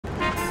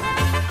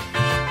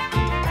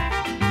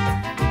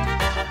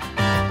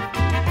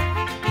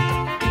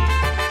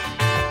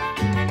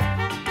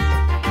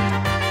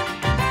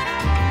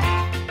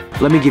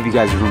Let me give you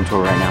guys a room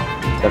tour right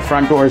now. The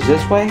front door is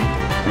this way,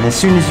 and as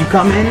soon as you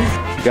come in,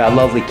 you got a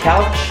lovely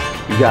couch,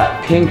 you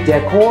got pink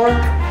decor,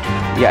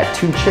 you got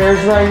 2 chairs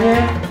right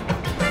here,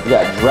 you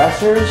got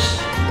dressers,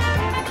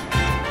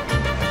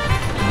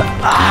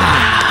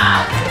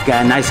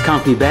 got a nice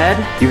comfy bed,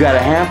 you got a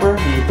hamper,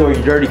 you can throw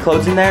your dirty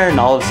clothes in there, and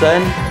all of a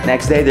sudden,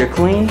 next day they're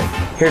clean.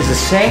 Here's the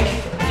sink,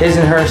 his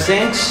and her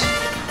sinks,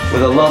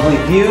 with a lovely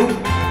view.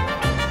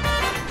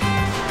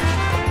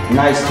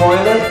 Nice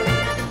toilet.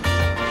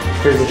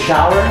 Here's a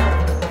shower.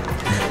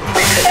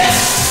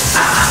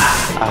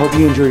 I hope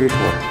you enjoy your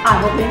tour. I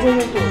hope you enjoy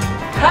your tour.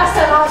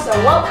 Casa Rosa,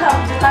 welcome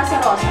to Casa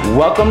Rosa.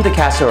 Welcome to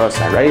Casa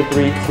Rosa. Ready?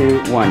 3,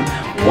 2, 1.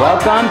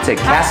 Welcome to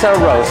Casa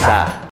Rosa.